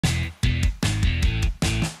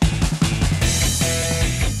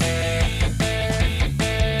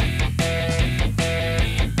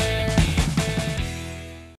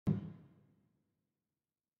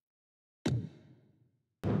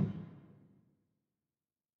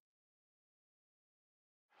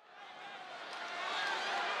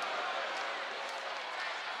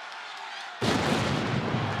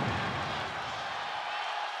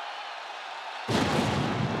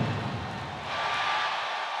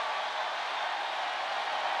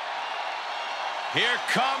Here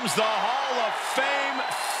comes the Hall of Fame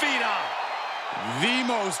Phenom. The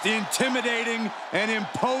most intimidating and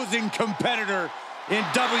imposing competitor in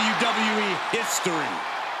WWE history.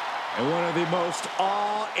 And one of the most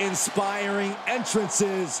awe-inspiring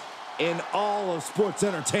entrances in all of sports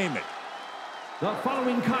entertainment. The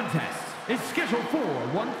following contest is scheduled for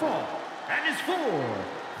one fall and is for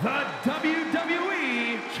the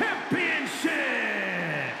WWE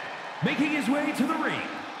Championship. Making his way to the ring,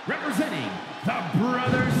 representing the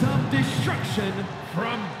Brothers of Destruction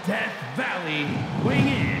from Death Valley, weighing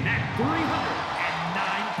in at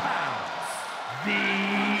 309 pounds,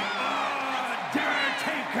 the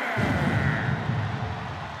Undertaker.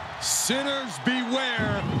 Sinners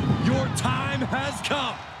beware, your time has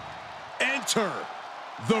come. Enter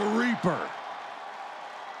the Reaper.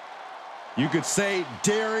 You could say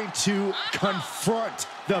daring to confront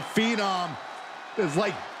the Phenom is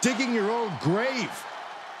like digging your own grave.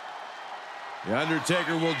 The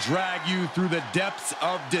Undertaker will drag you through the depths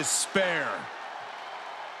of despair.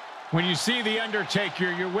 When you see The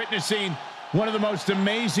Undertaker, you're witnessing one of the most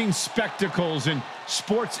amazing spectacles in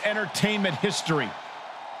sports entertainment history.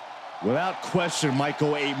 Without question,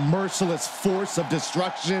 Michael, a merciless force of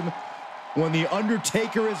destruction. When The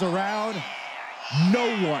Undertaker is around, no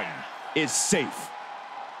one is safe.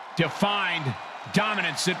 Defined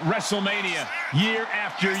dominance at WrestleMania year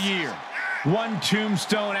after year. One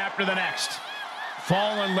tombstone after the next.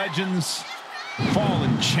 Fallen legends,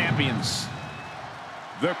 fallen champions.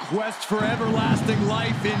 The quest for everlasting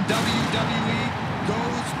life in WWE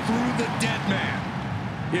goes through the dead man,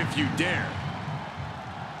 if you dare.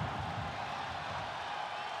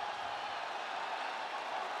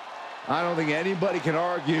 I don't think anybody can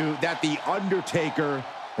argue that The Undertaker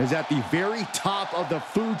is at the very top of the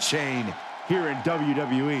food chain here in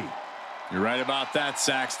WWE. You're right about that,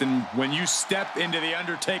 Saxton. When you step into The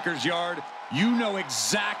Undertaker's yard, you know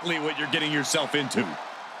exactly what you're getting yourself into.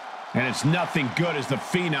 And it's nothing good as the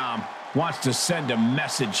Phenom wants to send a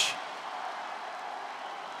message.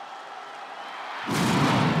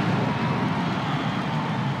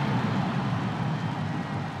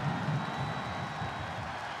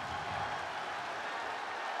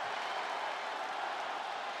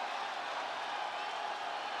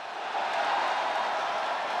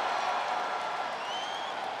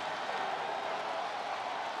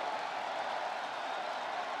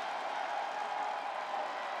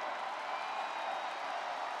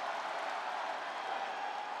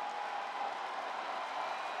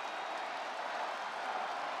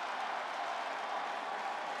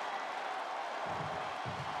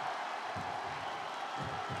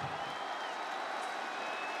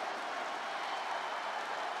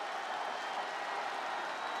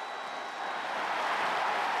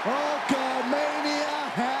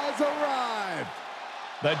 Hulkamania has arrived.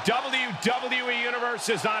 The WWE Universe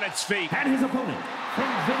is on its feet. And his opponent from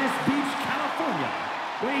Venice Beach, California,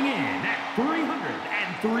 weighing in at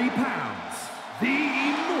 303 pounds, the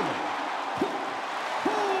Immortal Hulk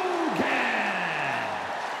Hogan.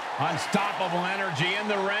 Unstoppable energy in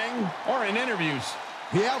the ring or in interviews.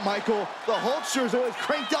 Yeah, Michael, the Hulkster is always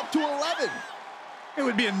cranked up to 11. It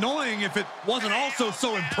would be annoying if it wasn't also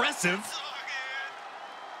so impressive.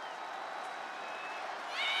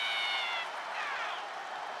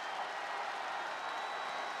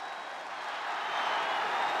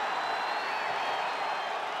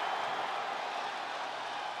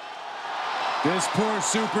 This poor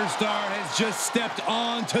superstar has just stepped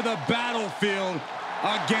onto the battlefield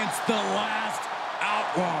against the last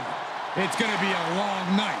outlaw. It's going to be a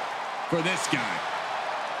long night for this guy.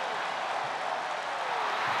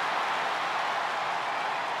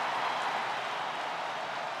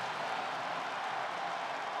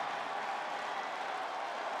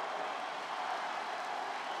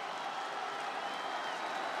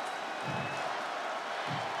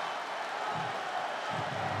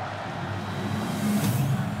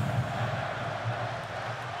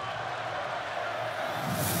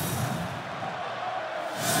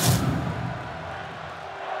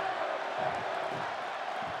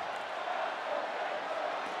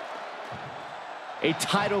 A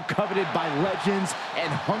title coveted by legends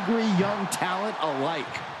and hungry young talent alike.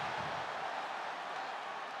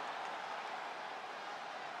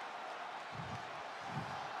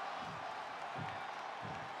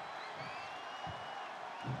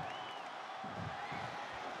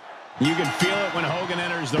 You can feel it when Hogan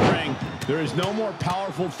enters the ring. There is no more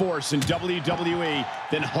powerful force in WWE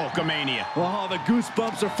than Hulkamania. Oh, the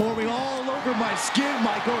goosebumps are forming all over my skin,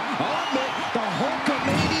 Michael. I'll admit, the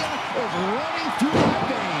Hulkamania is running through my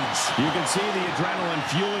veins. You can see the adrenaline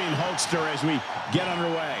fueling Hulkster as we get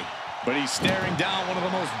underway. But he's staring down one of the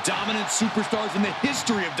most dominant superstars in the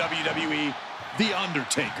history of WWE, The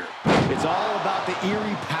Undertaker. It's all about the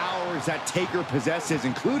eerie powers that Taker possesses,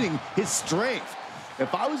 including his strength.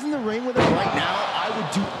 If I was in the ring with him right now, I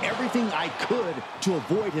would do everything I could to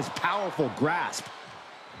avoid his powerful grasp.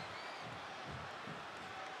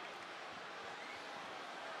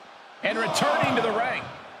 And returning to the ring.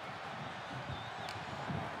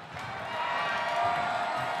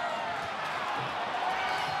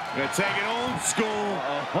 Gonna take it old school.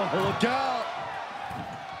 Oh, look out.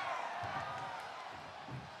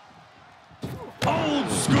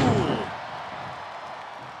 Old school.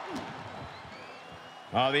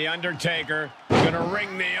 Oh, The Undertaker gonna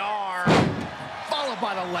ring the arm. Followed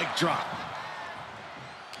by the leg drop.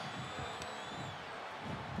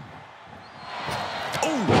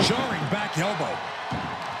 Oh, jarring back elbow.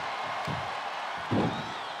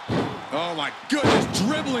 Oh, my goodness.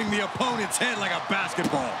 Dribbling the opponent's head like a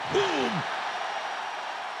basketball. Boom.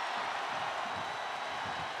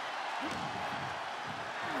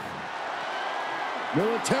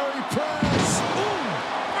 Military press. Boom.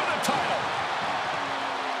 For the title.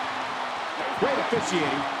 Great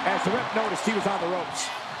officiating as the ref noticed he was on the ropes.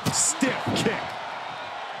 Stiff kick.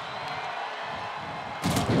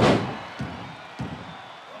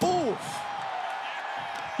 Oof.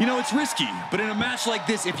 You know, it's risky, but in a match like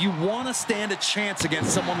this, if you want to stand a chance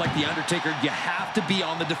against someone like The Undertaker, you have to be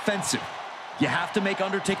on the defensive. You have to make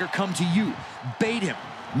Undertaker come to you. Bait him.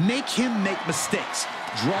 Make him make mistakes.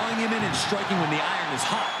 Drawing him in and striking when the iron is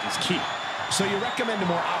hot is key. So you recommend a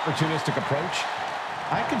more opportunistic approach?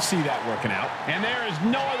 I can see that working out. And there is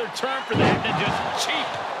no other term for that than just cheap.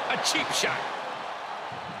 A cheap shot.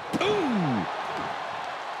 Ooh.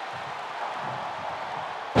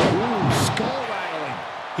 Ooh, skull rattling.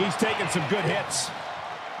 He's taking some good hits.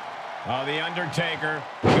 Oh, The Undertaker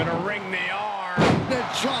gonna ring the arm. The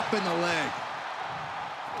drop in the leg.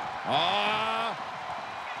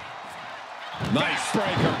 Nice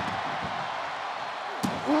breaker.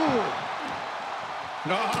 Ooh.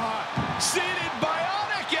 Seated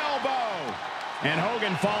bionic elbow. And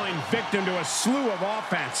Hogan falling victim to a slew of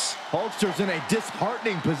offense. Hulkster's in a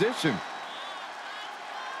disheartening position.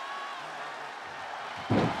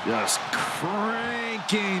 Just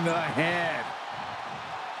cranking the head.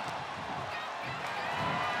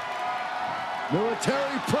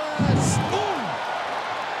 Military press. Boom.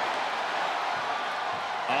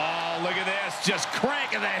 Oh, look at this. Just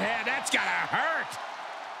cranking the head. That's gotta hurt.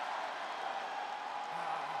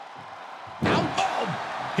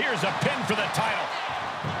 Oh, here's a pin for the title.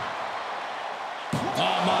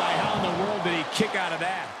 Oh, my. How in the world did he kick out of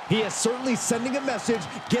that? He is certainly sending a message,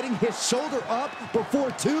 getting his shoulder up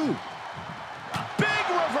before two. Big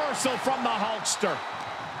reversal from the Hulkster.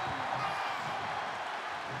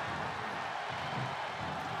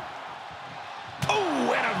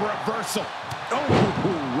 Oh, and a reversal.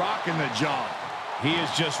 Oh, rocking the jaw. He is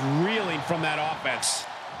just reeling from that offense.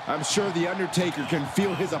 I'm sure The Undertaker can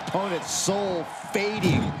feel his opponent's soul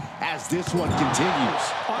fading as this one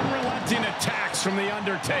continues. Unrelenting attacks from The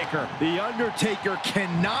Undertaker. The Undertaker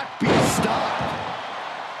cannot be stopped.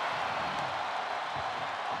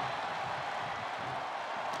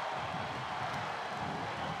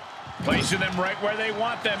 Placing them right where they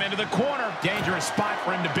want them, into the corner. Dangerous spot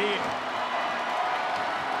for him to be.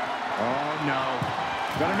 Oh, no.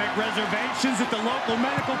 Gotta make reservations at the local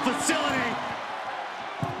medical facility.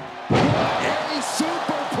 A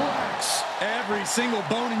superplex. Every single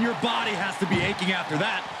bone in your body has to be aching after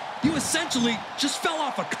that. You essentially just fell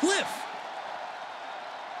off a cliff.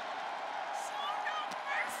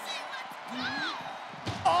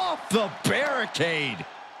 Off the barricade.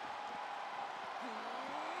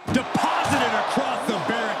 Deposited across the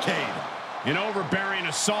barricade. An overbearing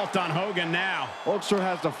assault on Hogan now. Hulkster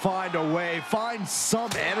has to find a way, find some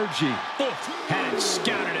energy. Had it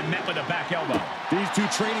scouted and met with a back elbow. These two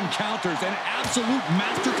trading counters, an absolute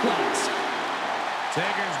masterclass.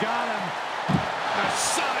 Taker's got him. A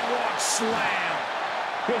sidewalk slam.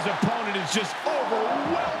 His opponent is just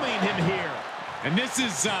overwhelming him here. And this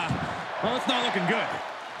is, well, it's not looking good.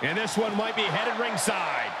 And this one might be headed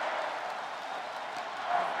ringside.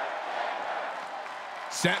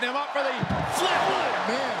 Setting him up for the flip. Oh,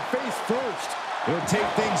 man, face first. He'll take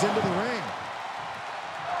things into the ring.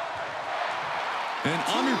 And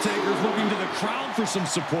Undertaker's looking to the crowd for some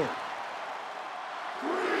support.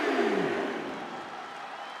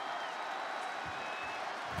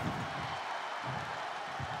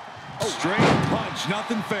 Straight punch,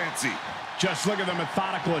 nothing fancy. Just look at the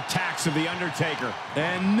methodical attacks of The Undertaker.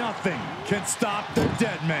 And nothing can stop the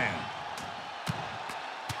dead man.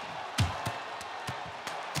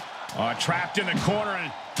 Trapped in the corner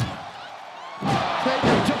and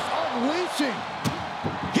Taker just unleashing.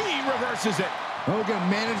 He reverses it. Hogan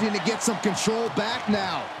managing to get some control back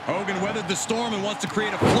now. Hogan weathered the storm and wants to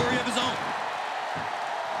create a flurry of his own.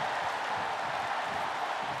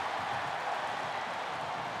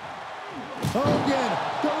 Hogan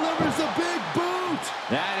delivers a big boot.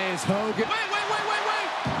 That is Hogan. Wait.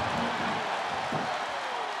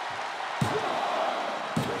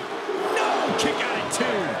 No, kick out at 2.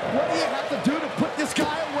 What do you have to do to put this guy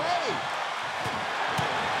away?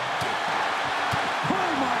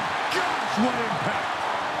 Oh my gosh, what impact.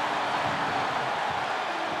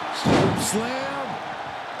 Slam.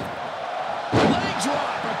 Leg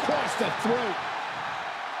drop across the throat.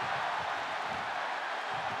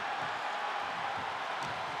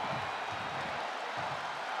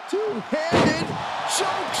 Two-handed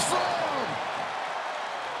choke slam.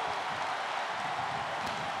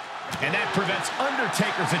 And that prevents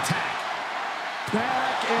Undertaker's attack.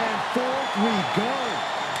 Back and forth we go.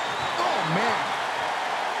 Oh, man.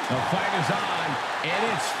 The flag is on, and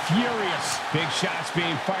it's furious. Big shots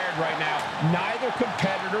being fired right now. Neither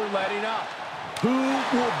competitor letting up. Who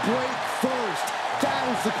will break first? That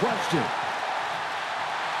is the question.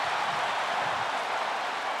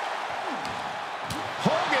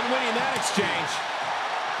 Hogan winning that exchange.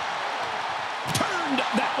 Turned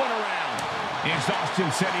that one around.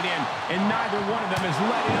 Exhaustion setting in, and neither one of them is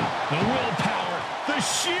letting up. The willpower, the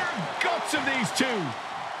sheer guts of these two.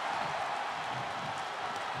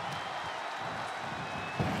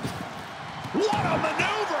 What a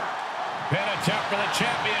maneuver! Pin attempt for the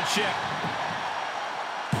championship.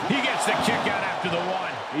 He gets the kick out after the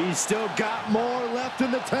 1. He's still got more left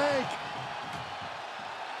in the tank.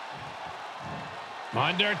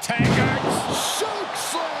 Undertaker. Choke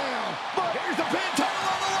slam. But here's the pin, title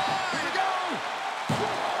on the line. Here we go.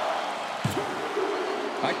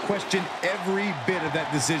 I questioned every bit of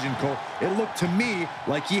that decision, Cole. It looked to me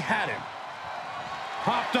like he had him.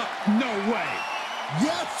 Popped up, no way.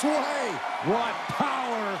 Yes way. What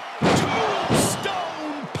power.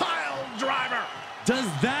 Tombstone pile driver. Does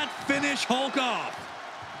that finish Hulk off?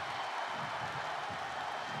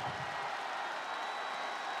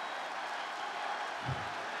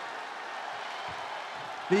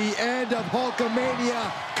 The end of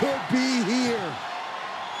Hulkamania could be here.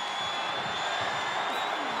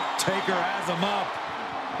 Taker has him up.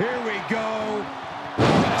 Here we go.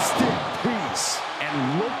 Rest in peace.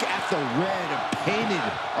 And look at the red painted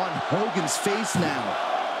on Hogan's face now.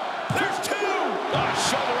 There's 2.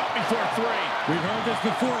 Shoulder up before 3. We've heard this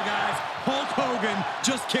before, guys. Hulk Hogan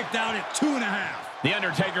just kicked out at 2.5. The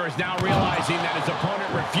Undertaker is now realizing that his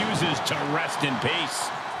opponent refuses to rest in peace.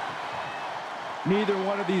 Neither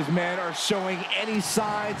one of these men are showing any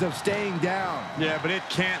signs of staying down. Yeah, but it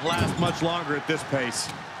can't last much longer at this pace.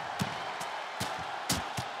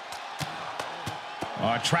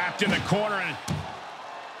 Trapped in the corner. And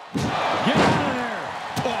Get out of there.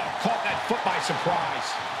 Caught that foot by surprise.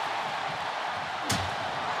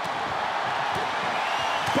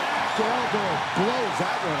 Back elbow blows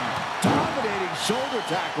that one. Dominating shoulder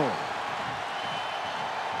tackle.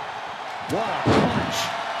 What a punch.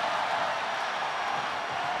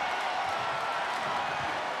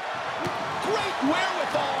 Great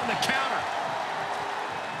wherewithal on the counter.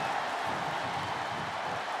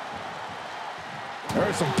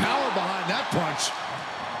 There's some power behind that punch.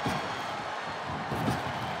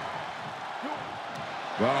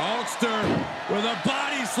 The Hulkster with a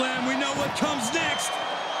body slam. We know what comes next.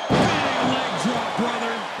 Big leg drop,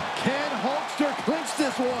 brother. Can Hulkster clinch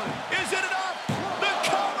this one? Is it enough? The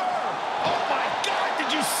cover! Oh my God,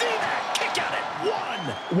 did you see that? Kick out at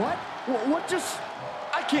 1. What? What just...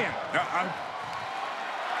 I can't.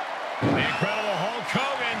 The incredible Hulk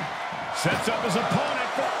Hogan sets up his opponent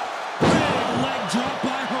for... Big leg drop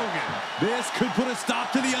by Hogan. This could put a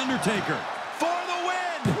stop to the Undertaker. For the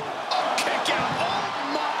win! A kick out! Oh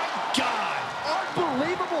my God!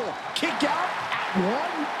 Unbelievable. Kick out at 1?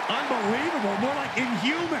 Unbelievable, more like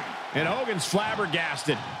inhuman. And Hogan's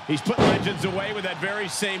flabbergasted. He's put legends away with that very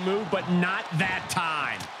same move, but not that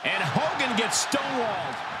time. And Hogan gets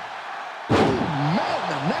stonewalled. Man,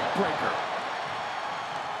 the neck breaker.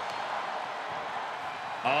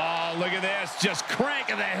 Oh, look at this. Just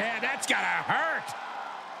cranking the head. That's got to hurt.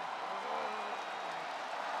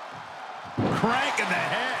 Cranking the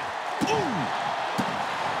head. Boom.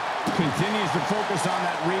 Continues to focus on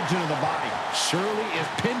that region of the body. Shirley is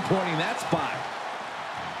pinpointing that spot.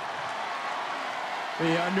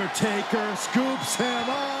 The Undertaker scoops him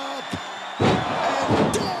up.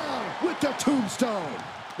 And down with the tombstone.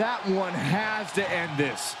 That one has to end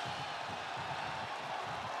this.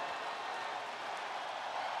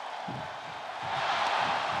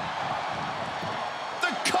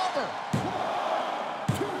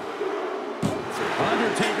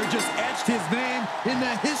 just etched his name in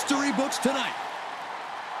the history books tonight.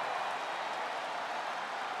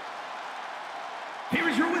 Here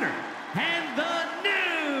is your winner, and the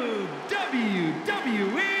new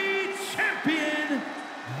WWE Champion,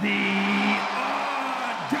 The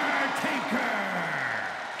Undertaker.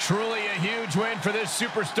 Truly a huge win for this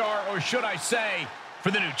superstar, or should I say,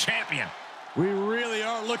 for the new champion. We really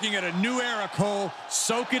are looking at a new era, Cole.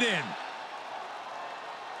 Soak it in.